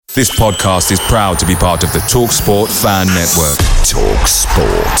This podcast is proud to be part of the TalkSport Fan Network.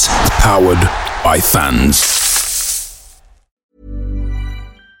 TalkSport. Powered by fans.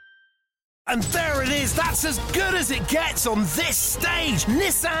 And there it is, that's as good as it gets on this stage.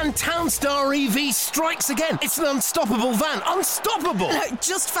 Nissan Townstar EV strikes again. It's an unstoppable van, unstoppable.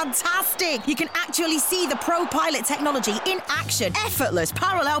 Just fantastic. You can actually see the Pro Pilot technology in action. Effortless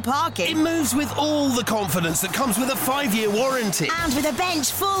parallel parking. It moves with all the confidence that comes with a 5-year warranty. And with a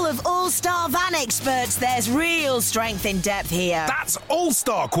bench full of all-star van experts, there's real strength in depth here. That's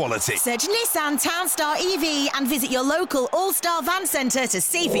all-star quality. Search Nissan Townstar EV and visit your local all-star van centre to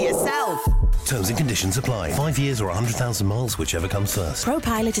see for yourself. Terms and conditions apply. 5 years or 100,000 miles, whichever comes first. Pro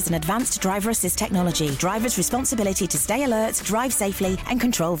Pilot is an advanced driver assist technology. Driver's responsibility to stay alert, drive safely, and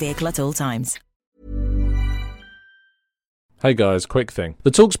control vehicle at all times. Hey guys, quick thing.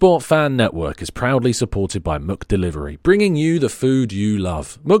 The TalkSport Fan Network is proudly supported by McDelivery, bringing you the food you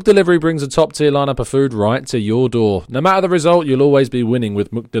love. McDelivery brings a top-tier lineup of food right to your door. No matter the result, you'll always be winning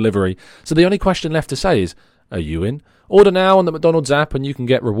with McDelivery. So the only question left to say is, are you in? Order now on the McDonald's app and you can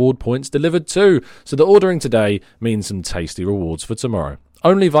get reward points delivered too. So the ordering today means some tasty rewards for tomorrow.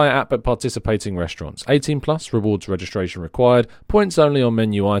 Only via app at participating restaurants. 18 plus, rewards registration required. Points only on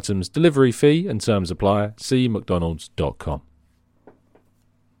menu items. Delivery fee and terms apply. See mcdonalds.com.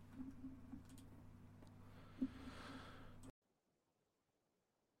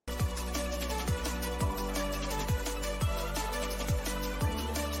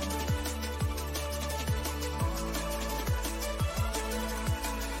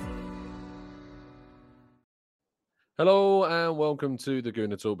 Hello and welcome to the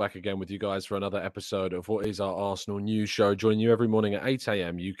Gooner Talk, back again with you guys for another episode of what is our Arsenal news show, joining you every morning at 8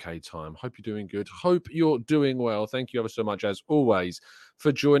 a.m. UK time. Hope you're doing good. Hope you're doing well. Thank you ever so much, as always,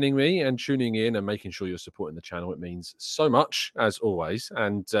 for joining me and tuning in and making sure you're supporting the channel. It means so much, as always.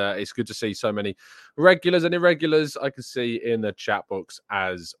 And it's good to see so many regulars and irregulars I can see in the chat box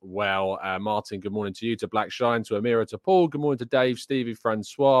as well. Martin, good morning to you. To Black Shine, to Amira, to Paul. Good morning to Dave, Stevie,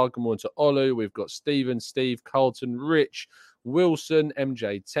 Francois. Good morning to Olu. We've got Stephen, Steve, Carlton, Rich, Wilson,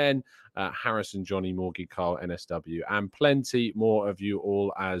 MJ10, Harrison, Johnny, Morgie, Carl, NSW, and plenty more of you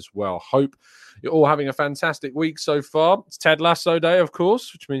all as well. Hope you're all having a fantastic week so far. It's Ted Lasso Day, of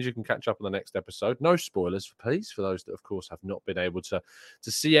course, which means you can catch up on the next episode. No spoilers, please, for those that, of course, have not been able to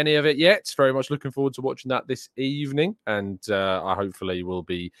see any of it yet. Very much looking forward to watching that this evening, and I hopefully will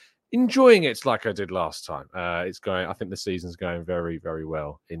be enjoying it like I did last time. I think the season's going very, very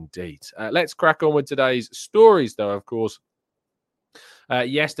well indeed. Let's crack on with today's stories, though, of course.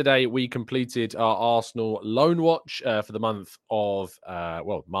 Yesterday, we completed our Arsenal loan watch for the month of,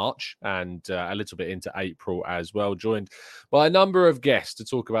 March and a little bit into April as well. Joined by a number of guests to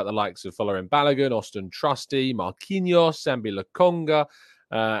talk about the likes of Folarin Balogun, Austin Trusty, Marquinhos, Sambi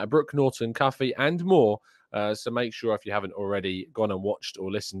Lokonga, Brooke Norton-Cuffy, and more. So make sure, if you haven't already gone and watched or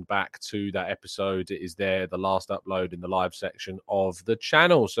listened back to that episode, it is there, the last upload in the live section of the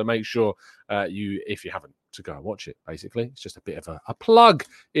channel. So make sure if you haven't, to go and watch it, basically. It's just a bit of a plug,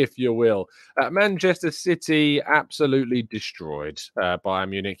 if you will. Manchester City absolutely destroyed Bayern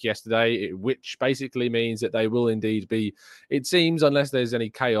Munich yesterday, which basically means that they will indeed be, it seems, unless there's any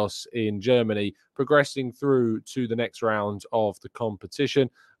chaos in Germany, progressing through to the next round of the competition.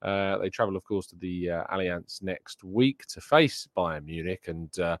 They travel, of course, to the Allianz next week to face Bayern Munich,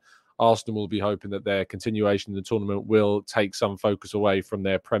 and Arsenal will be hoping that their continuation in the tournament will take some focus away from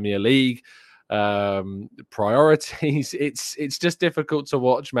their Premier League priorities. It's just difficult to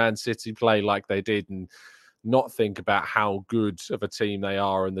watch Man City play like they did and not think about how good of a team they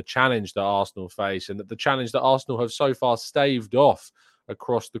are and the challenge that Arsenal face, and that the challenge that Arsenal have so far staved off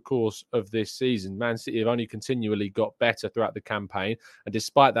across the course of this season. Man City have only continually got better throughout the campaign, and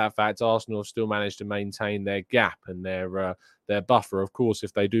despite that fact, Arsenal have still managed to maintain their gap and their buffer. Of course,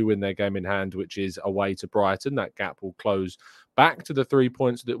 if they do win their game in hand, which is away to Brighton, that gap will close back to the 3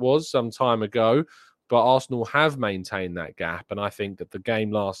 points that it was some time ago. But Arsenal have maintained that gap, and I think that the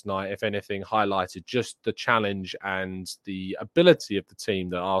game last night, if anything, highlighted just the challenge and the ability of the team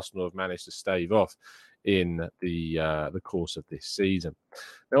that Arsenal have managed to stave off in the course of this season.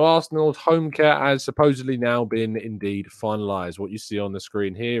 Now, Arsenal's home kit has supposedly now been indeed finalised. What you see on the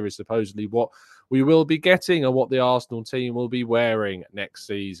screen here is supposedly what we will be getting and what the Arsenal team will be wearing next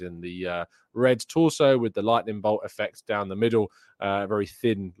season. The red torso with the lightning bolt effect down the middle, very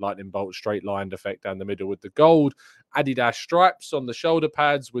thin lightning bolt straight lined effect down the middle, with the gold Adidas stripes on the shoulder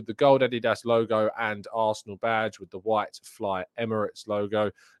pads with the gold Adidas logo and Arsenal badge with the white Fly Emirates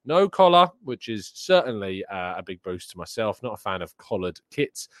logo. No collar, which is certainly a big boost to myself. Not a fan of collared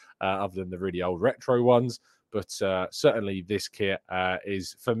kits other than the really old retro ones. But certainly this kit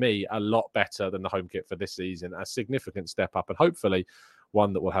is, for me, a lot better than the home kit for this season. A significant step up, and hopefully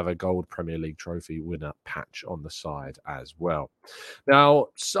one that will have a gold Premier League trophy winner patch on the side as well. Now,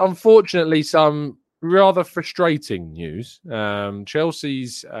 unfortunately, some rather frustrating news.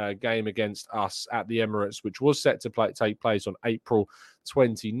 Chelsea's game against us at the Emirates, which was set to take place on April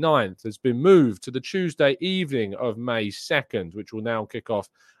 29th, has been moved to the Tuesday evening of May 2nd, which will now kick off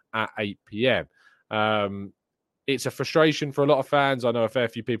at 8 p.m. It's a frustration for a lot of fans. I know a fair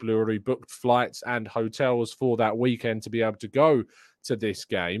few people who already booked flights and hotels for that weekend to be able to go to this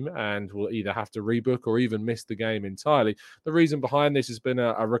game, and will either have to rebook or even miss the game entirely. The reason behind this has been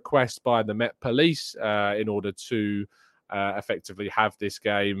a request by the Met Police in order to effectively have this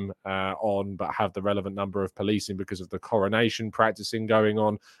game on, but have the relevant number of policing because of the coronation practicing going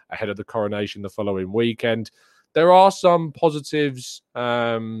on ahead of the coronation the following weekend. There are some positives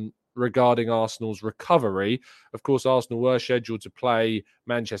regarding Arsenal's recovery. Of course, Arsenal were scheduled to play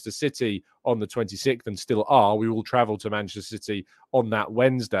Manchester City on the 26th and still are. We will travel to Manchester City on that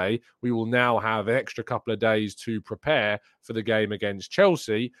Wednesday. We will now have an extra couple of days to prepare for the game against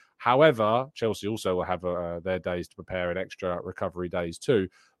Chelsea. However, Chelsea also will have their days to prepare and extra recovery days too.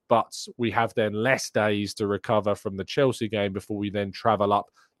 But we have then less days to recover from the Chelsea game before we then travel up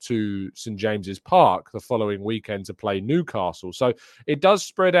to St James's Park the following weekend to play Newcastle. So it does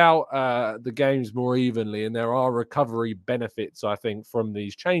spread out the games more evenly, and there are recovery benefits, I think, from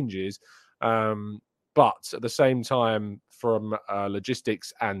these changes. But at the same time, from a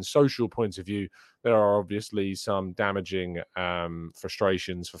logistics and social point of view, there are obviously some damaging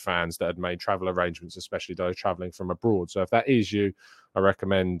frustrations for fans that had made travel arrangements, especially those traveling from abroad. So if that is you, I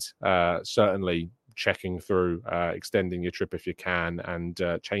recommend certainly checking through, extending your trip if you can, and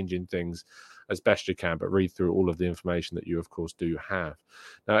changing things as best you can, but read through all of the information that you, of course, do have.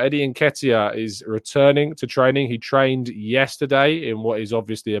 Now, Eddie Nketiah is returning to training. He trained yesterday in what is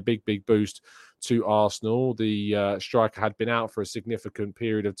obviously a big boost to Arsenal. The striker had been out for a significant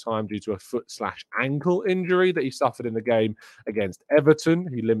period of time due to a foot/ankle injury that he suffered in the game against Everton.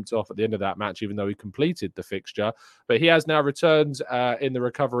 He limped off at the end of that match, even though he completed the fixture. But he has now returned in the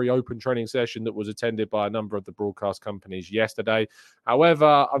recovery open training session that was attended by a number of the broadcast companies yesterday.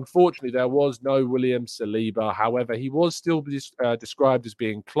 However, unfortunately, there was no William Saliba. However, he was still described as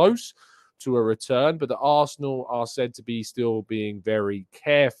being close to a return, but the Arsenal are said to be still being very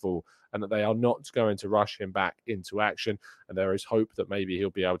careful, and that they are not going to rush him back into action. And there is hope that maybe he'll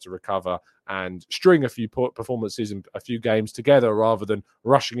be able to recover and string a few performances and a few games together, rather than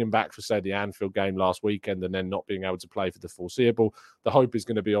rushing him back for, say, the Anfield game last weekend and then not being able to play for the foreseeable. The hope is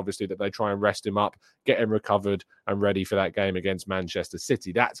going to be, obviously, that they try and rest him up, get him recovered and ready for that game against Manchester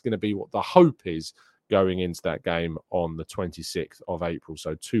City. That's going to be what the hope is going into that game on the 26th of April,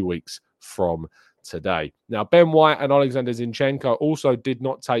 so 2 weeks from today. Now, Ben White and Alexander Zinchenko also did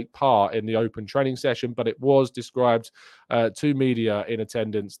not take part in the open training session, but it was described to media in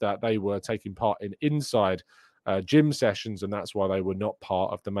attendance that they were taking part in inside gym sessions, and that's why they were not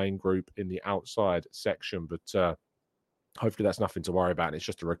part of the main group in the outside section. But hopefully that's nothing to worry about. And it's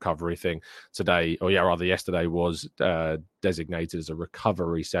just a recovery thing today, or yesterday was designated as a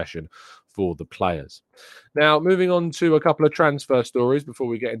recovery session for the players. Now, moving on to a couple of transfer stories before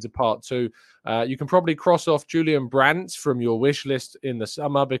we get into part two. You can probably cross off Julian Brandt from your wish list in the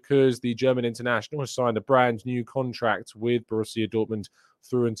summer, because the German international has signed a brand new contract with Borussia Dortmund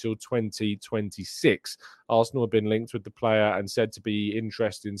through until 2026. Arsenal have been linked with the player and said to be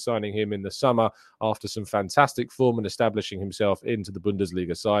interested in signing him in the summer after some fantastic form and establishing himself into the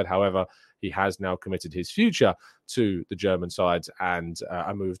Bundesliga side. However, he has now committed his future to the German side, and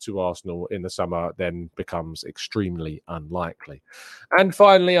a move to Arsenal in the summer then becomes extremely unlikely. And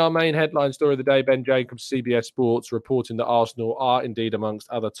finally, our main headline story of the day, Ben Jacobs, CBS Sports, reporting that Arsenal are indeed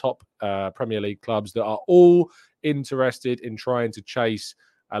amongst other top Premier League clubs that are all interested in trying to chase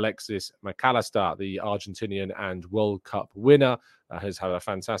Alexis McAllister, the Argentinian and World Cup winner. Has had a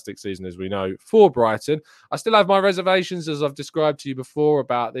fantastic season, as we know, for Brighton. I still have my reservations, as I've described to you before,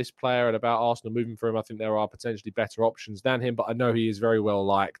 about this player and about Arsenal moving for him. I think there are potentially better options than him, but I know he is very well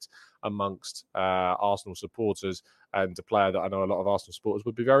liked amongst Arsenal supporters, and a player that I know a lot of Arsenal supporters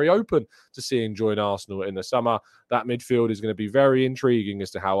would be very open to seeing join Arsenal in the summer. That midfield is going to be very intriguing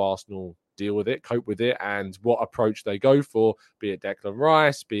as to how Arsenal deal with it, cope with it, and what approach they go for, be it Declan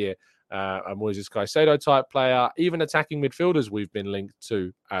Rice, be it a Moises Caicedo type player, even attacking midfielders we've been linked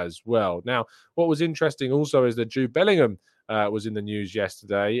to as well. Now, what was interesting also is that Jude Bellingham was in the news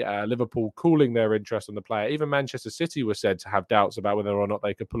yesterday. Liverpool cooling their interest on the player. Even Manchester City were said to have doubts about whether or not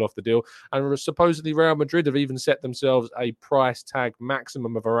they could pull off the deal. And supposedly Real Madrid have even set themselves a price tag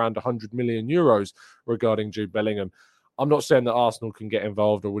maximum of around 100 million euros regarding Jude Bellingham. I'm not saying that Arsenal can get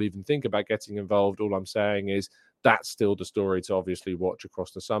involved or would even think about getting involved. All I'm saying is that's still the story to obviously watch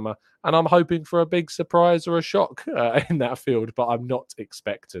across the summer. And I'm hoping for a big surprise or a shock in that field, but I'm not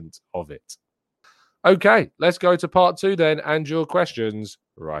expectant of it. Okay, let's go to part 2 then and your questions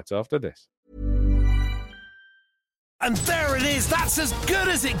right after this. And there it is, that's as good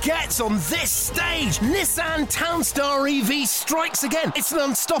as it gets on this stage. Nissan Townstar EV strikes again. It's an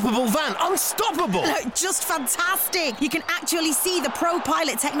unstoppable van, unstoppable. Look, just fantastic. You can actually see the Pro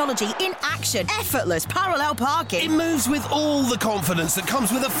Pilot technology in action. Effortless parallel parking. It moves with all the confidence that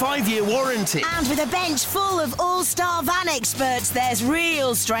comes with a 5-year warranty. And with a bench full of all-star van experts, there's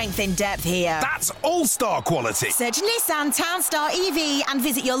real strength in depth here. That's all-star quality. Search Nissan Townstar EV and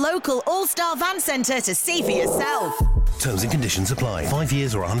visit your local all-star van centre to see for yourself. Terms and conditions apply. 5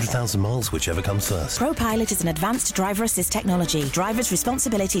 years or 100,000 miles, whichever comes first. Pro Pilot is an advanced driver assist technology. Driver's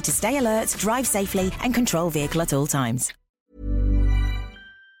responsibility to stay alert, drive safely, and control vehicle at all times.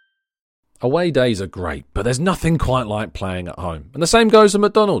 Away days are great, but there's nothing quite like playing at home. And the same goes for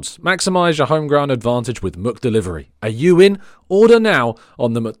McDonald's. Maximise your home ground advantage with McDelivery. Are you in? Order now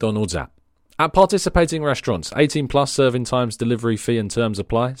on the McDonald's app. At participating restaurants, 18 plus serving times, delivery fee and terms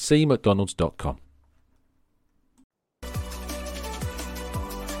apply. See mcdonalds.com.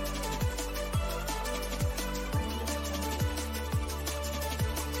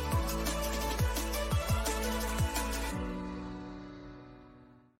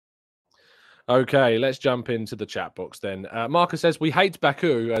 Okay, let's jump into the chat box then. Marcus says, we hate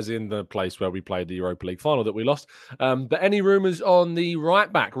Baku, as in the place where we played the Europa League final that we lost. But any rumours on the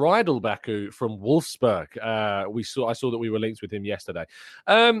right back, Rydal Baku from Wolfsburg? I saw that we were linked with him yesterday.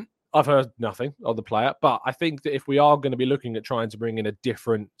 I've heard nothing of the player, but I think that if we are going to be looking at trying to bring in a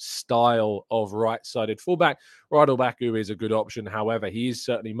different style of right-sided fullback, Rydal Baku is a good option. However, he is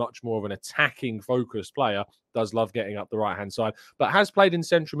certainly much more of an attacking-focused player, does love getting up the right-hand side, but has played in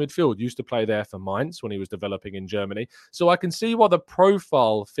central midfield, used to play there for Mainz when he was developing in Germany. So I can see why the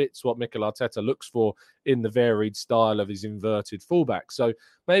profile fits what Mikel Arteta looks for in the varied style of his inverted fullback. So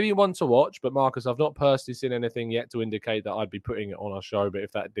maybe one to watch, but Marcus, I've not personally seen anything yet to indicate that I'd be putting it on our show, but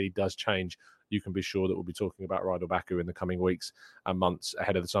if that indeed does change, you can be sure that we'll be talking about Rydal Baku in the coming weeks and months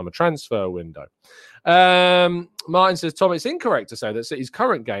ahead of the summer transfer window. Martin says, Tom, it's incorrect to say that City's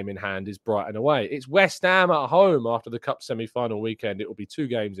current game in hand is Brighton away. It's West Ham at home after the Cup semi-final weekend. It will be 2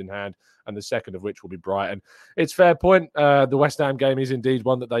 games in hand, and the second of which will be Brighton. It's fair point. The West Ham game is indeed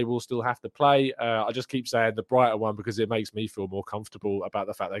one that they will still have to play. I just keep saying the Brighton one because it makes me feel more comfortable about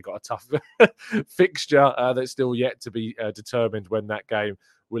the fact they've got a tough fixture that's still yet to be determined when that game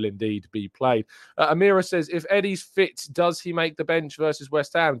will indeed be played. Amira says, if Eddie's fit, does he make the bench versus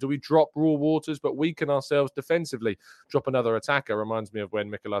West Ham? Do we drop Raw Waters but weaken ourselves defensively? Drop another attacker? Reminds me of when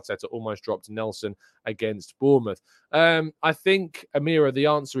Mikel Arteta almost dropped Nelson against Bournemouth. I think, Amira, the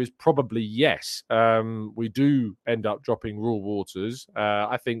answer is probably yes. We do end up dropping Raw Waters.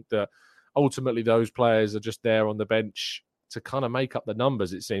 I think that ultimately those players are just there on the bench to kind of make up the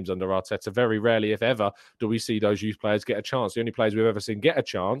numbers, it seems, under Arteta. Very rarely, if ever, do we see those youth players get a chance. The only players we've ever seen get a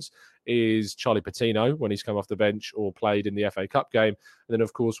chance is Charlie Patino when he's come off the bench or played in the FA Cup game. And then,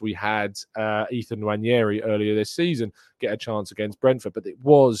 of course, we had Ethan Nwaneri earlier this season get a chance against Brentford. But it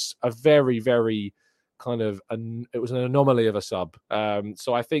was a very, very kind of it was an anomaly of a sub.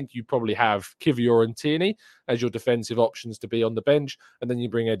 So I think you probably have Kivior and Tierney as your defensive options to be on the bench, and then you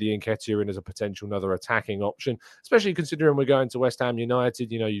bring Eddie Nketiah in as a potential another attacking option, especially considering we're going to West Ham United.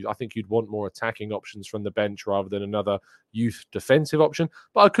 I think you'd want more attacking options from the bench rather than another youth defensive option,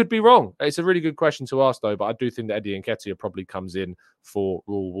 but I could be wrong. It's a really good question to ask, though, but I do think that Eddie Nketiah probably comes in for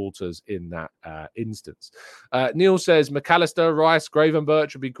Raul Walters in that instance. Neil says, McAllister, Rice,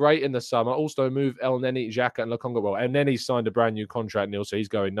 Gravenberch would be great in the summer. Also move El Neni, Xhaka and Lokonga. Well, El Neni signed a brand new contract, Neil, so he's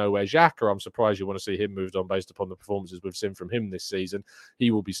going nowhere. Xhaka, I'm surprised you want to see him moved on based upon the performances we've seen from him this season.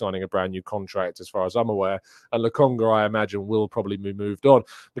 He will be signing a brand new contract as far as I'm aware. And Lokonga, I imagine, will probably be moved on.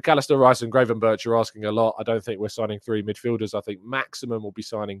 McAllister, Rice and Gravenberch are asking a lot. I don't think we're signing 3 midfielders. I think maximum will be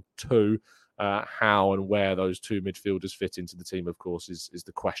signing 2. How and where those 2 midfielders fit into the team, of course, is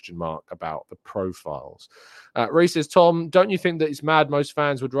the question mark about the profiles. Reece says, Tom, don't you think that it's mad most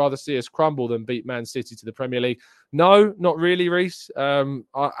fans would rather see us crumble than beat Man City to the Premier League? No, not really, Reece.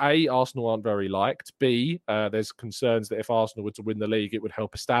 A, Arsenal aren't very liked. B, there's concerns that if Arsenal were to win the league, it would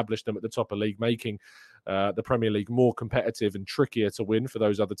help establish them at the top of league making the Premier League more competitive and trickier to win for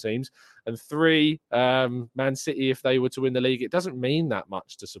those other teams. And 3, Man City, if they were to win the league, it doesn't mean that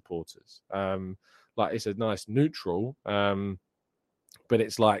much to supporters. Like, it's a nice neutral, but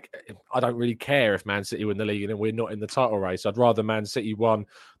it's like, I don't really care if Man City win the league and we're not in the title race. I'd rather Man City won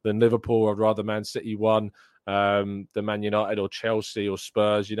than Liverpool. I'd rather Man City won than Man United or Chelsea or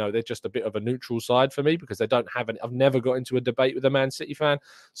Spurs. You know, they're just a bit of a neutral side for me because they don't have I've never got into a debate with a Man City fan.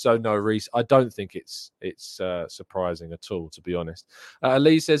 So no, Reece, I don't think it's surprising at all, to be honest.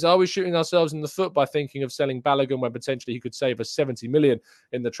 Lee says, are we shooting ourselves in the foot by thinking of selling Balogun when potentially he could save us 70 million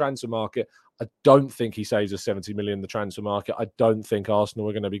in the transfer market? I don't think he saves us 70 million in the transfer market. I don't think Arsenal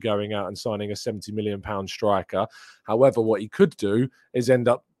are going to be going out and signing a 70 million pound striker. However, what he could do is end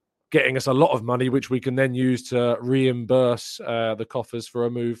up getting us a lot of money, which we can then use to reimburse the coffers for a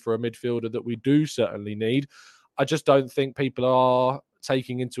move for a midfielder that we do certainly need. I just don't think people are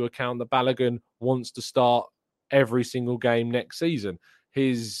taking into account that Balogun wants to start every single game next season.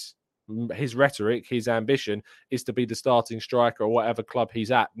 His rhetoric, his ambition is to be the starting striker or whatever club he's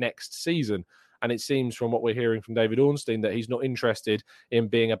at next season. And it seems from what we're hearing from David Ornstein that he's not interested in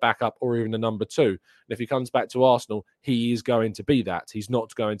being a backup or even a number 2. And if he comes back to Arsenal, he is going to be that. He's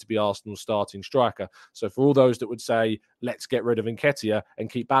not going to be Arsenal's starting striker. So for all those that would say, let's get rid of Nketiah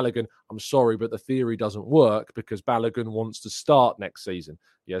and keep Balogun, I'm sorry, but the theory doesn't work because Balogun wants to start next season.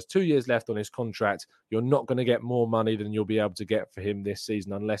 He has 2 years left on his contract. You're not going to get more money than you'll be able to get for him this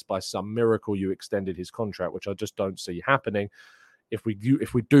season unless by some miracle you extended his contract, which I just don't see happening. If we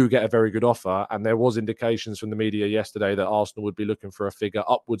do get a very good offer, and there was indications from the media yesterday that Arsenal would be looking for a figure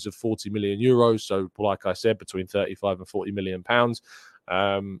upwards of 40 million euros, so like I said, between 35 and 40 million pounds,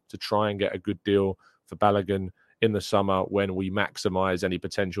 to try and get a good deal for Balogun in the summer when we maximise any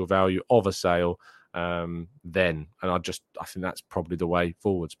potential value of a sale, then. And I think that's probably the way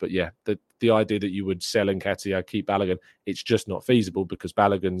forwards. But yeah, the idea that you would sell Nketiah, keep Balogun, it's just not feasible because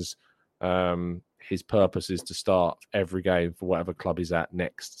Balogun's his purpose is to start every game for whatever club he's at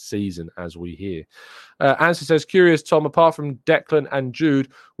next season, as we hear. Answer says, curious, Tom, apart from Declan and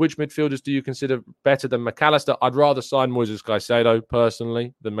Jude, which midfielders do you consider better than McAllister? I'd rather sign Moises Caicedo,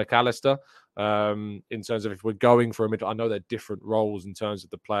 personally, than McAllister. In terms of if we're going for a midfield, I know they're different roles in terms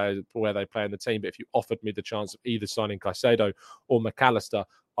of the players, where they play in the team, but if you offered me the chance of either signing Caicedo or McAllister,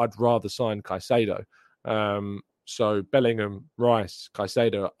 I'd rather sign Caicedo. So Bellingham, Rice,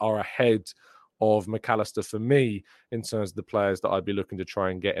 Caicedo are ahead of McAllister for me in terms of the players that I'd be looking to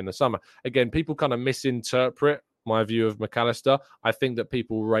try and get in the summer. Again, people kind of misinterpret my view of McAllister. I think that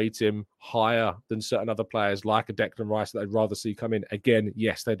people rate him higher than certain other players like a Declan Rice that they'd rather see come in. Again,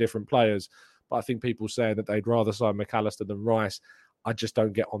 yes, they're different players, but I think people saying that they'd rather sign McAllister than Rice, I just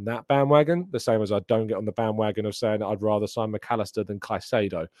don't get on that bandwagon, the same as I don't get on the bandwagon of saying that I'd rather sign McAllister than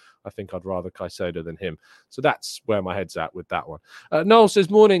Caicedo. I think I'd rather Caicedo than him. So that's where my head's at with that one. Noel says,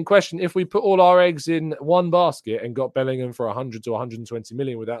 morning question. If we put all our eggs in one basket and got Bellingham for 100 to 120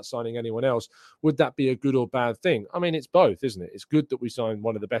 million without signing anyone else, would that be a good or bad thing? I mean, it's both, isn't it? It's good that we sign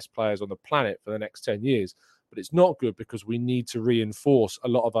one of the best players on the planet for the next 10 years. But it's not good because we need to reinforce a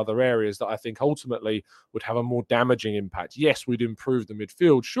lot of other areas that I think ultimately would have a more damaging impact. Yes, we'd improve the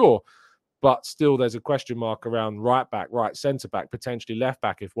midfield, sure, but still there's a question mark around right back, right centre back, potentially left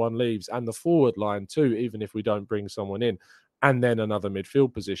back if one leaves, and the forward line too, even if we don't bring someone in, and then another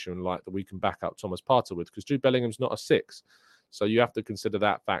midfield position like that we can back up Thomas Partey with, because Jude Bellingham's not a 6. So you have to consider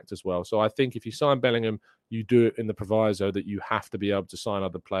that fact as well. So I think if you sign Bellingham, you do it in the proviso that you have to be able to sign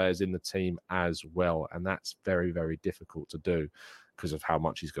other players in the team as well. And that's very, very difficult to do because of how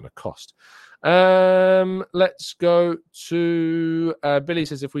much he's going to cost. Let's go to Billy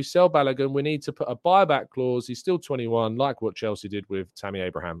says, if we sell Balogun, we need to put a buyback clause. He's still 21, like what Chelsea did with Tammy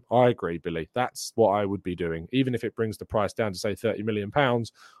Abraham. I agree, Billy. That's what I would be doing. Even if it brings the price down to, say, £30 million,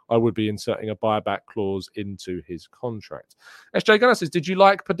 I would be inserting a buyback clause into his contract. SJ Gunnar says, did you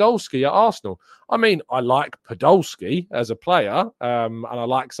like Podolski at Arsenal? I mean, I like Podolski as a player, and I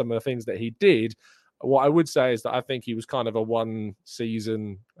like some of the things that he did. What I would say is that I think he was kind of a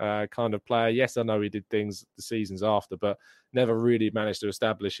one-season kind of player. Yes, I know he did things the seasons after, but never really managed to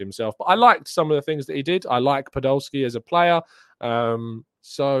establish himself. But I liked some of the things that he did. I like Podolski as a player.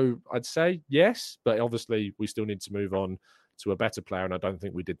 So I'd say yes, but obviously we still need to move on to a better player, and I don't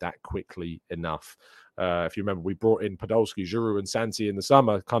think we did that quickly enough. If you remember, we brought in Podolski, Giroud and Santi in the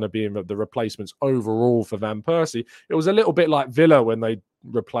summer, kind of being the replacements overall for Van Persie. It was a little bit like Villa when they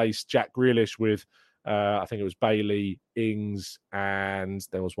replaced Jack Grealish with I think it was Bailey, Ings, and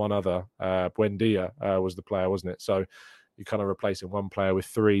there was one other. Buendia was the player, wasn't it? So you're kind of replacing one player with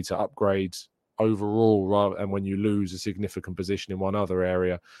 3 to upgrade overall, and when you lose a significant position in one other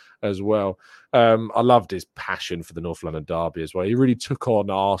area as well. I loved his passion for the North London derby as well. He really took on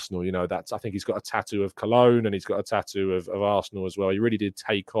Arsenal. I think he's got a tattoo of Cologne and he's got a tattoo of Arsenal as well. He really did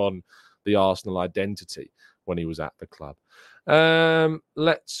take on the Arsenal identity when he was at the club.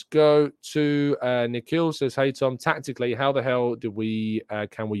 Let's go to Nikhil says, hey Tom, tactically, how the hell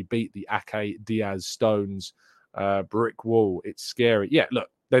can we beat the Ake, Diaz, Stones brick wall? It's scary. Yeah, look,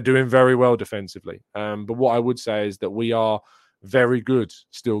 they're doing very well defensively. But what I would say is that we are very good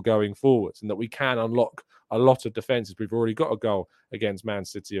still going forwards and that we can unlock a lot of defences. We've already got a goal against Man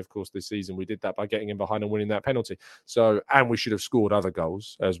City, of course, this season. We did that by getting in behind and winning that penalty. And we should have scored other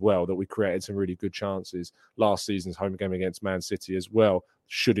goals as well, that we created some really good chances. Last season's home game against Man City as well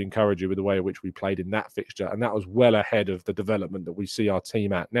should encourage you with the way in which we played in that fixture. And that was well ahead of the development that we see our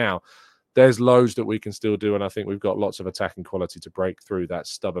team at now. There's loads that we can still do, and I think we've got lots of attacking quality to break through that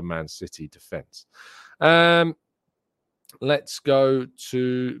stubborn Man City defence. Let's go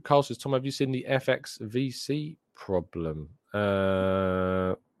to Carl says, Tom, have you seen the FXVC problem?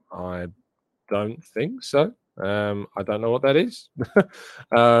 I don't think so. I don't know what that is.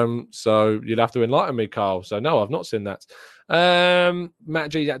 So you'll have to enlighten me, Carl. So no, I've not seen that.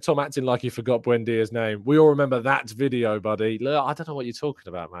 Matt G, Tom acting like you forgot Buendia's name. We all remember that video, buddy. Look, I don't know what you're talking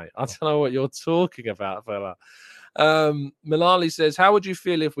about, mate. I don't know what you're talking about, fella. Malali says, how would you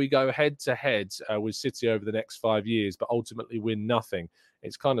feel if we go head-to-head with City over the next 5 years, but ultimately win nothing?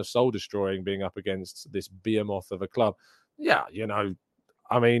 It's kind of soul-destroying being up against this behemoth of a club. Yeah,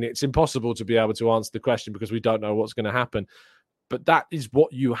 I mean, it's impossible to be able to answer the question because we don't know what's going to happen. But that is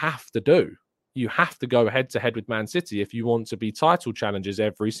what you have to do. You have to go head-to-head with Man City if you want to be title challengers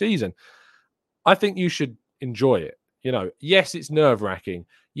every season. I think you should enjoy it. Yes, it's nerve-wracking.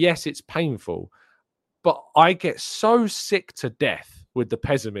 Yes, it's painful. But I get so sick to death with the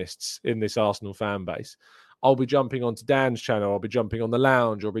pessimists in this Arsenal fan base. I'll be jumping onto Dan's channel, I'll be jumping on The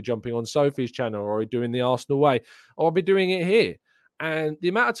Lounge, or I'll be jumping on Sophie's channel, or I'll be doing the Arsenal way, or I'll be doing it here. And the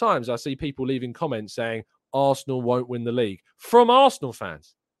amount of times I see people leaving comments saying Arsenal won't win the league from Arsenal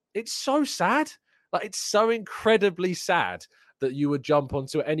fans, it's so sad. It's so incredibly sad that you would jump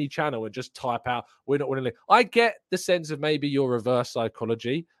onto any channel and just type out, we're not winning the league. I get the sense of maybe your reverse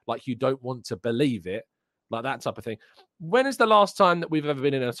psychology, like you don't want to believe it, like that type of thing. When is the last time that we've ever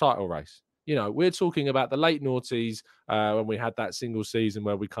been in a title race? We're talking about the late noughties when we had that single season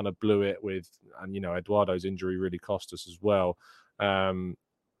where we kind of blew it with, and, Eduardo's injury really cost us as well. And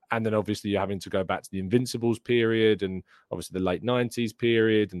then obviously you're having to go back to the Invincibles period and obviously the late 90s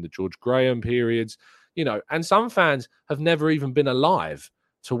period and the George Graham periods, and some fans have never even been alive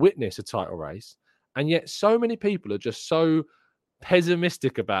to witness a title race. And yet so many people are just so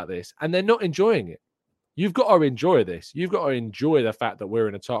pessimistic about this and they're not enjoying it. You've got to enjoy this. You've got to enjoy the fact that we're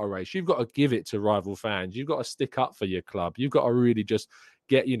in a title race. You've got to give it to rival fans. You've got to stick up for your club. You've got to really just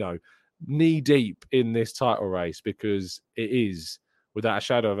get, knee deep in this title race, because it is, without a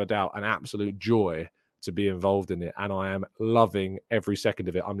shadow of a doubt, an absolute joy to be involved in it. And I am loving every second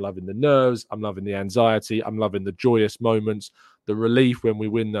of it. I'm loving the nerves. I'm loving the anxiety. I'm loving the joyous moments, the relief when we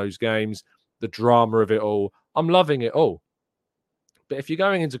win those games, the drama of it all. I'm loving it all. But if you're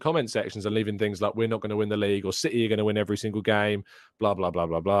going into comment sections and leaving things like we're not going to win the league or City are going to win every single game, blah, blah, blah,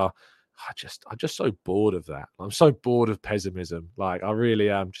 blah, blah. I'm just so bored of that. I'm so bored of pessimism. I really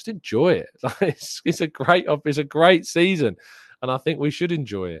am. Just enjoy it. It's a great season, and I think we should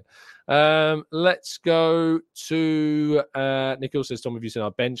enjoy it. Let's go to Nikhil says, Tom, have you seen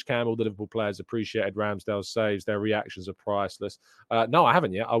our bench cam? All the Liverpool players appreciated Ramsdale's saves. Their reactions are priceless. No, I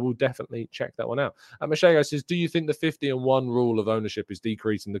haven't yet. I will definitely check that one out. Machego says, do you think the 50-1 rule of ownership is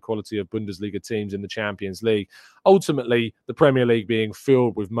decreasing the quality of Bundesliga teams in the Champions League? Ultimately, the Premier League being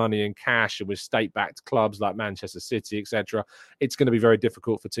filled with money and cash and with state-backed clubs like Manchester City, etc., it's going to be very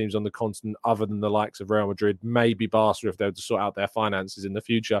difficult for teams on the continent other than the likes of Real Madrid, maybe Barca if they were to sort out their finances in the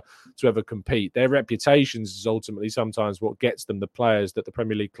future, to ever compete. Their reputations is ultimately sometimes what gets them the players that the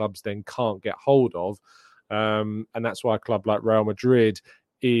Premier League clubs then can't get hold of. And that's why a club like Real Madrid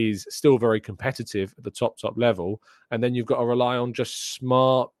is still very competitive at the top level. And then you've got to rely on just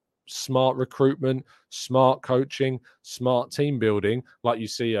smart recruitment, smart coaching, smart team building, like you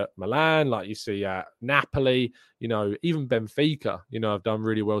see at Milan, like you see at Napoli, even Benfica, have done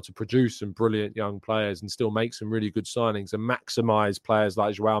really well to produce some brilliant young players and still make some really good signings and maximize players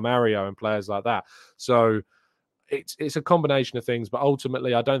like João Mario and players like that. So it's a combination of things, but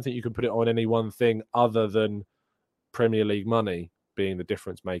ultimately I don't think you can put it on any one thing other than Premier League money being the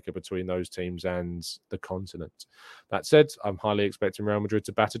difference maker between those teams and the continent. That said, I'm highly expecting Real Madrid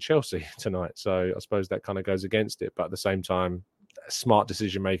to batter Chelsea tonight. So I suppose that kind of goes against it. But at the same time, smart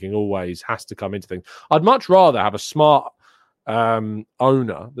decision making always has to come into things. I'd much rather have a smart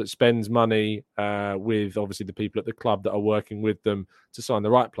owner that spends money with obviously the people at the club that are working with them to sign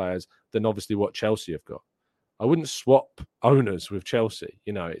the right players than obviously what Chelsea have got. I wouldn't swap owners with Chelsea.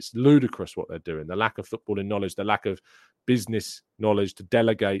 It's ludicrous what they're doing. The lack of footballing knowledge, the lack of business knowledge to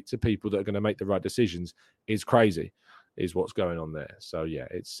delegate to people that are going to make the right decisions is crazy, is what's going on there. So, yeah,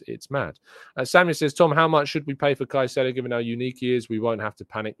 it's mad. Samuel says, Tom, how much should we pay for Caicedo given how unique he is? We won't have to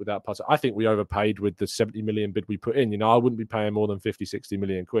panic without Potter. I think we overpaid with the 70 million bid we put in. I wouldn't be paying more than 50, 60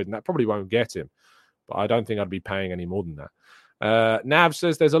 million quid, and that probably won't get him. But I don't think I'd be paying any more than that. Nav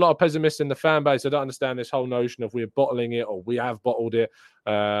says there's a lot of pessimists in the fan base. I don't understand this whole notion of we're bottling it or we have bottled it.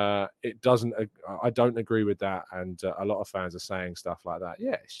 It doesn't. I don't agree with that. And a lot of fans are saying stuff like that.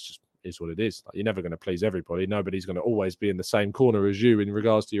 Yeah, it's just is what it is. Like, you're never going to please everybody. Nobody's going to always be in the same corner as you in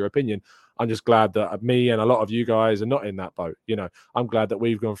regards to your opinion. I'm just glad that me and a lot of you guys are not in that boat. I'm glad that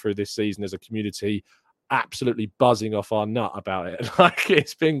we've gone through this season as a community absolutely buzzing off our nut about it. Like,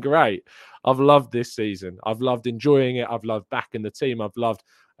 it's been great. I've loved this season. I've loved enjoying it. I've loved backing the team. I've loved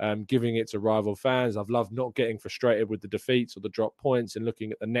giving it to rival fans. I've loved not getting frustrated with the defeats or the drop points and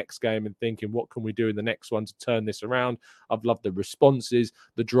looking at the next game and thinking, what can we do in the next one to turn this around? I've loved the responses,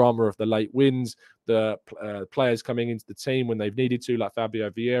 the drama of the late wins, the players coming into the team when they've needed to, like Fabio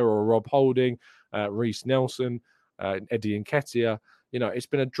Vieira or Rob Holding, Reece Nelson, Eddie Nketiah. It's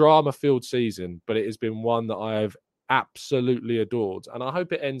been a drama-filled season, but it has been one that I have absolutely adored. And I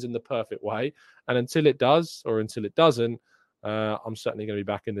hope it ends in the perfect way. And until it does, or until it doesn't, I'm certainly going to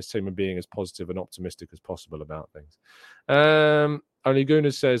be back in this team and being as positive and optimistic as possible about things. Only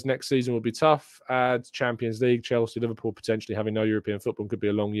Gunners says next season will be tough. Adds Champions League, Chelsea, Liverpool potentially having no European football could be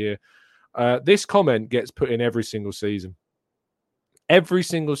a long year. This comment gets put in every single season. Every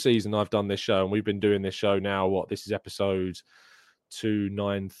single season I've done this show, and we've been doing this show now, this is episode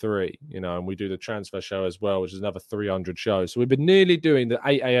 293, and we do the transfer show as well, which is another 300 shows. So we've been nearly doing the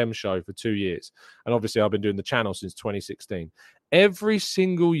 8 a.m. show for 2 years. And obviously I've been doing the channel since 2016. Every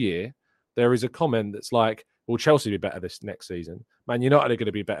single year, there is a comment that's like, will Chelsea be better this next season? Man United are going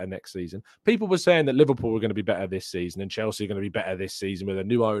to be better next season. People were saying that Liverpool were going to be better this season and Chelsea are going to be better this season with a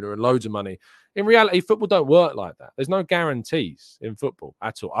new owner and loads of money. In reality, football don't work like that. There's no guarantees in football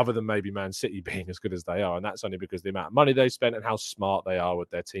at all, other than maybe Man City being as good as they are. And that's only because of the amount of money they spent and how smart they are with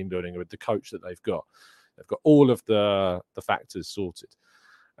their team building and with the coach that they've got. They've got all of the factors sorted.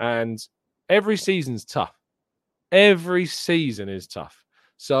 And every season's tough. Every season is tough.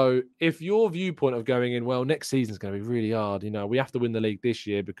 So if your viewpoint of going in, well, next season's going to be really hard, we have to win the league this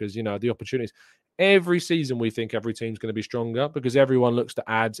year because, the opportunities. Every season we think every team's going to be stronger because everyone looks to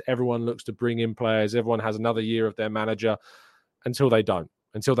add, everyone looks to bring in players, everyone has another year of their manager until they don't,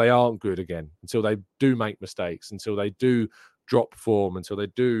 until they aren't good again, until they do make mistakes, until they do drop form, until they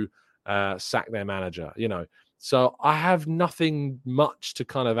do sack their manager, So I have nothing much to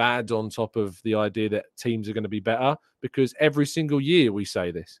kind of add on top of the idea that teams are going to be better because every single year we say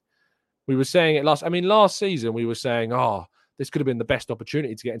this. We were saying it last season we were saying, this could have been the best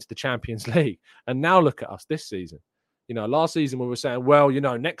opportunity to get into the Champions League. And now look at us this season. Last season we were saying, well,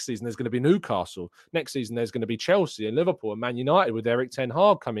 next season there's going to be Newcastle. Next season there's going to be Chelsea and Liverpool and Man United with Erik ten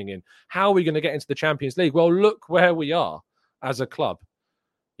Hag coming in. How are we going to get into the Champions League? Well, look where we are as a club.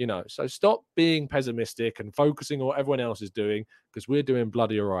 So stop being pessimistic and focusing on what everyone else is doing because we're doing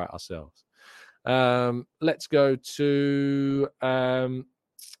bloody all right ourselves. Let's go to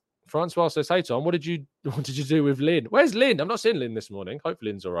Francois says, hey, Tom, what did you do with Lynn? Where's Lynn? I'm not seeing Lynn this morning.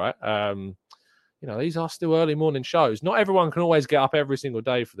 Hopefully Lynn's all right. These are still early morning shows. Not everyone can always get up every single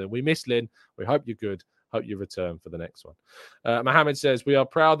day for them. We miss Lynn. We hope you're good. Hope you return for the next one. Mohammed says, we are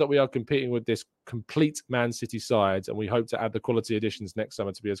proud that we are competing with this complete Man City side, and we hope to add the quality additions next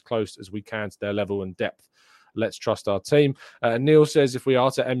summer to be as close as we can to their level and depth. Let's trust our team. Neil says, if we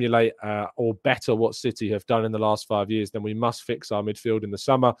are to emulate or better what City have done in the last 5 years, then we must fix our midfield in the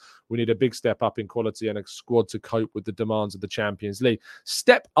summer. We need a big step up in quality and a squad to cope with the demands of the Champions League.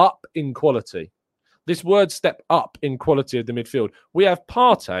 Step up in quality. This word step up in quality of the midfield. We have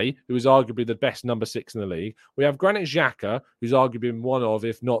Partey, who is arguably the best number 6 in the league. We have Granit Xhaka, who's arguably been one of,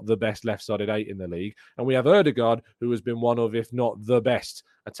 if not the best left-sided 8 in the league. And we have Ødegaard, who has been one of, if not the best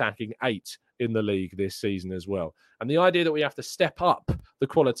attacking 8 in the league this season as well. And the idea that we have to step up the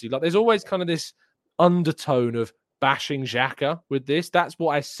quality, like there's always kind of this undertone of bashing Xhaka with this. That's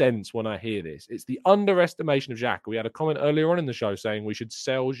what I sense when I hear this. It's the underestimation of Xhaka. We had a comment earlier on in the show saying we should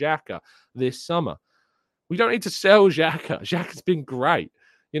sell Xhaka this summer. We don't need to sell Xhaka. Xhaka's been great.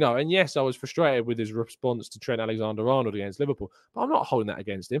 And yes, I was frustrated with his response to Trent Alexander-Arnold against Liverpool, but I'm not holding that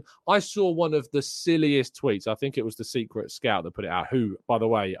against him. I saw one of the silliest tweets. I think it was the Secret Scout that put it out, who, by the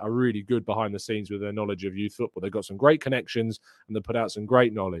way, are really good behind the scenes with their knowledge of youth football. They've got some great connections and they put out some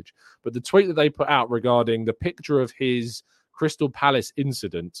great knowledge. But the tweet that they put out regarding the picture of his Crystal Palace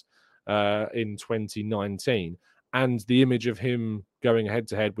incident in 2019 and the image of him going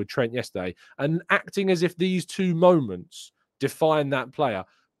head-to-head with Trent yesterday and acting as if these two moments define that player.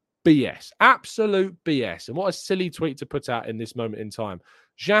 BS. Absolute BS. And what a silly tweet to put out in this moment in time.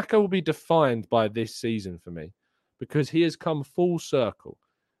 Xhaka will be defined by this season for me because he has come full circle.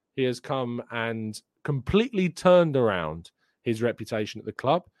 He has come and completely turned around his reputation at the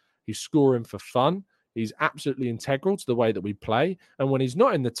club. He's scoring for fun. He's absolutely integral to the way that we play. And when he's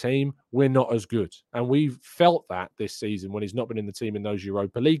not in the team, we're not as good. And we've felt that this season when he's not been in the team in those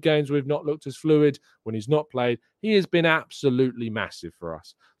Europa League games. We've not looked as fluid. When he's not played, he has been absolutely massive for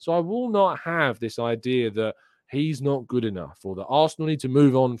us. So I will not have this idea that he's not good enough or that Arsenal need to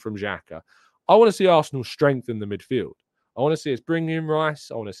move on from Xhaka. I want to see Arsenal strengthen the midfield. I want to see us bring in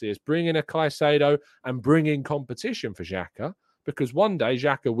Rice. I want to see us bring in a Caicedo and bring in competition for Xhaka. Because one day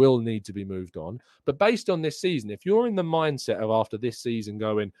Xhaka will need to be moved on. But based on this season, if you're in the mindset of after this season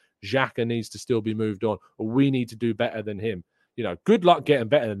going, Xhaka needs to still be moved on, or we need to do better than him, good luck getting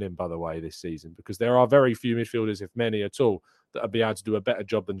better than him, by the way, this season, because there are very few midfielders, if many at all, that will be able to do a better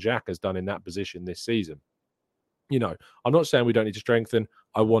job than Xhaka's done in that position this season. I'm not saying we don't need to strengthen.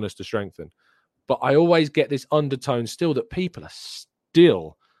 I want us to strengthen. But I always get this undertone still that people are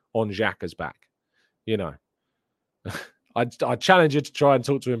still on Xhaka's back, I challenge you to try and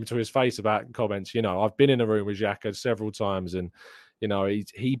talk to him to his face about comments. I've been in a room with Xhaka several times and,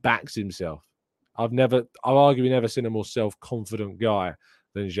 he backs himself. I've arguably never seen a more self-confident guy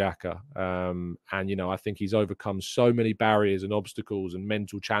than Xhaka. And, I think he's overcome so many barriers and obstacles and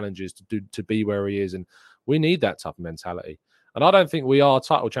mental challenges to be where he is. And we need that type of mentality. And I don't think we are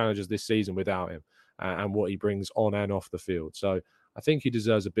title challengers this season without him and what he brings on and off the field. So I think he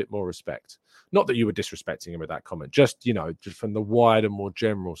deserves a bit more respect. Not that you were disrespecting him with that comment, just from the wider, more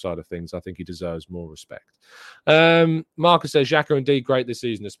general side of things, I think he deserves more respect. Marcus says, Xhaka indeed great this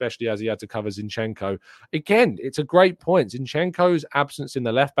season, especially as he had to cover Zinchenko. Again, it's a great point. Zinchenko's absence in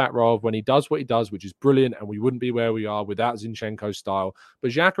the left-back role when he does what he does, which is brilliant, and we wouldn't be where we are without Zinchenko's style.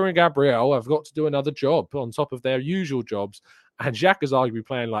 But Xhaka and Gabriel have got to do another job on top of their usual jobs. And Xhaka's arguably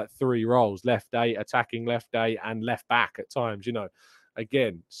playing like three roles, left day, attacking left day, and left back at times,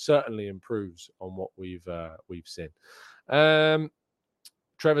 Again, certainly improves on what we've seen.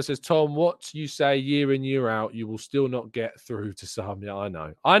 Trevor says, Tom, what you say year in, year out, you will still not get through to some. Yeah,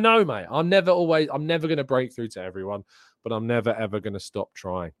 I know, mate. I'm never going to break through to everyone, but I'm never, ever going to stop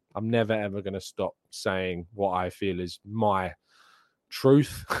trying. I'm never, ever going to stop saying what I feel is my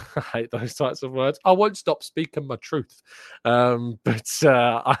truth. I hate those types of words. I won't stop speaking my truth. But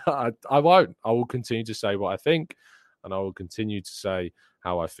I won't. I will continue to say what I think, and I will continue to say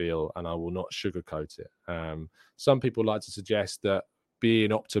how I feel, and I will not sugarcoat it. Some people like to suggest that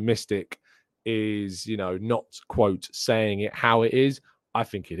being optimistic is, not, quote, saying it how it is. I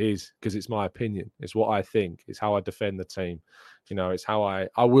think it is, because it's my opinion. It's what I think. It's how I defend the team. It's how I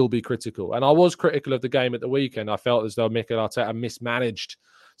will be critical. And I was critical of the game at the weekend. I felt as though Mikel Arteta mismanaged.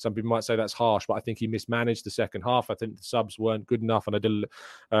 Some people might say that's harsh, but I think he mismanaged the second half. I think the subs weren't good enough. And I did.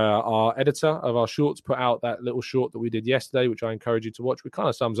 Our editor of our shorts put out that little short that we did yesterday, which I encourage you to watch. Which kind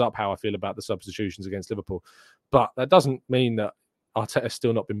of sums up how I feel about the substitutions against Liverpool. But that doesn't mean that Arteta's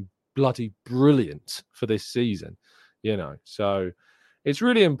still not been bloody brilliant for this season. So it's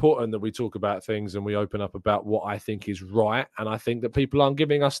really important that we talk about things and we open up about what I think is right. And I think that people aren't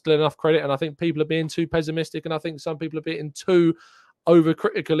giving us still enough credit. And I think people are being too pessimistic. And I think some people are being too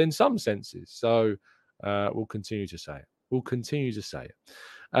overcritical in some senses. So we'll continue to say it.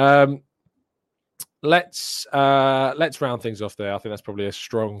 Let's round things off there. I think that's probably a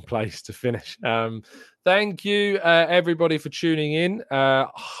strong place to finish. Thank you, everybody, for tuning in.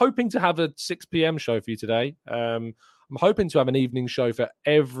 Hoping to have a 6 p.m. show for you today. I'm hoping to have an evening show for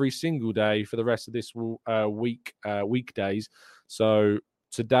every single day for the rest of this weekdays. So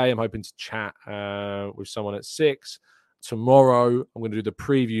today I'm hoping to chat with someone at 6. Tomorrow I'm going to do the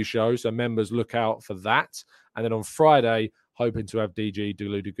preview show, so members look out for that. And then on Friday, hoping to have DG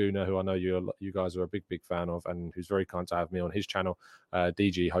Daguna, who I know you guys are a big fan of, and who's very kind to have me on his channel.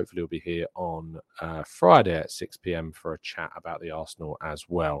 DG hopefully will be here on Friday at 6 p.m. for a chat about the Arsenal as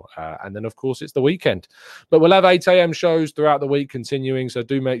well. And then, of course, it's the weekend. But we'll have 8 a.m. shows throughout the week continuing, so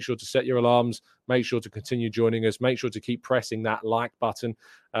do make sure to set your alarms. Make sure to continue joining us. Make sure to keep pressing that like button.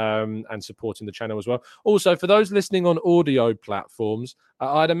 and supporting the channel as well. Also, for those listening on audio platforms,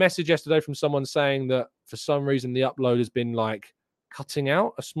 I had a message yesterday from someone saying that for some reason the upload has been like cutting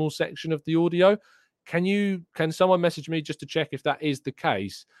out a small section of the audio. Can someone message me just to check if that is the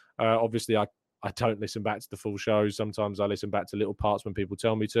case? Obviously, I don't listen back to the full shows. Sometimes I listen back to little parts when people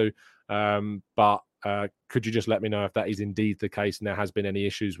tell me to. But could you just let me know if that is indeed the case and there has been any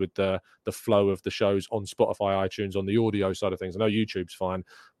issues with the flow of the shows on Spotify, iTunes, on the audio side of things? I know YouTube's fine,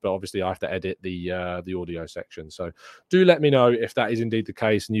 but obviously I have to edit the audio section. So do let me know if that is indeed the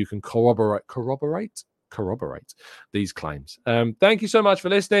case and you can corroborate these claims. Thank you so much for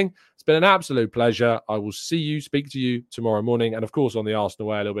listening. It's been an absolute pleasure. I will speak to you tomorrow morning, and of course on the Arsenal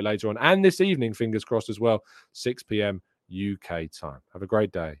Way a little bit later on, and this evening, fingers crossed as well, 6 p.m. UK time. Have a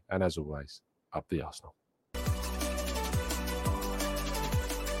great day, and as always, up the Arsenal.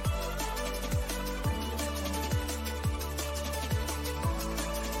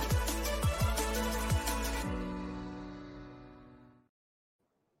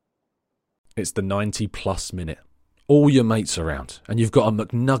 It's the 90-plus minute. All your mates around, and you've got a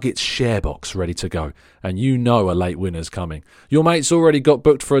McNuggets share box ready to go, and you know a late winner's coming. Your mate's already got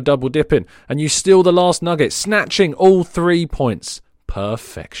booked for a double dipping, and you steal the last nugget, snatching all 3 points.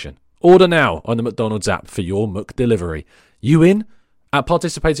 Perfection. Order now on the McDonald's app for your McDelivery. You in? At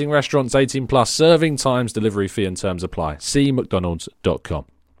participating restaurants, 18 plus, serving times, delivery fee and terms apply. See mcdonalds.com.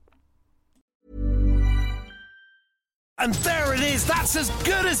 And there it is, that's as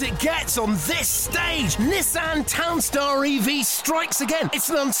good as it gets on this stage. Nissan Townstar EV strikes again. It's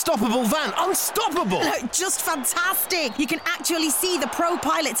an unstoppable van, unstoppable. No, just fantastic. You can actually see the Pro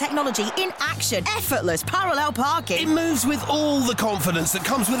Pilot technology in action. Effortless parallel parking. It moves with all the confidence that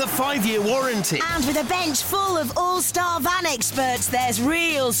comes with a 5-year warranty. And with a bench full of all-star van experts, there's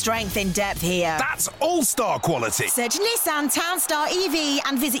real strength in depth here. That's all-star quality. Search Nissan Townstar EV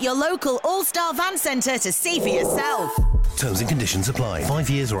and visit your local all-star van centre to see for yourself. Terms and conditions apply. 5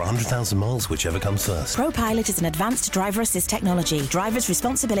 years or 100,000 miles, whichever comes first. Pro Pilot is an advanced driver assist technology. Driver's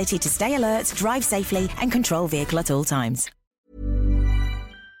responsibility to stay alert, drive safely, and control vehicle at all times.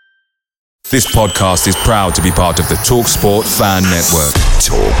 This podcast is proud to be part of the TalkSport Fan Network.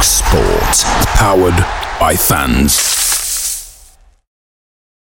 TalkSport. Powered by fans.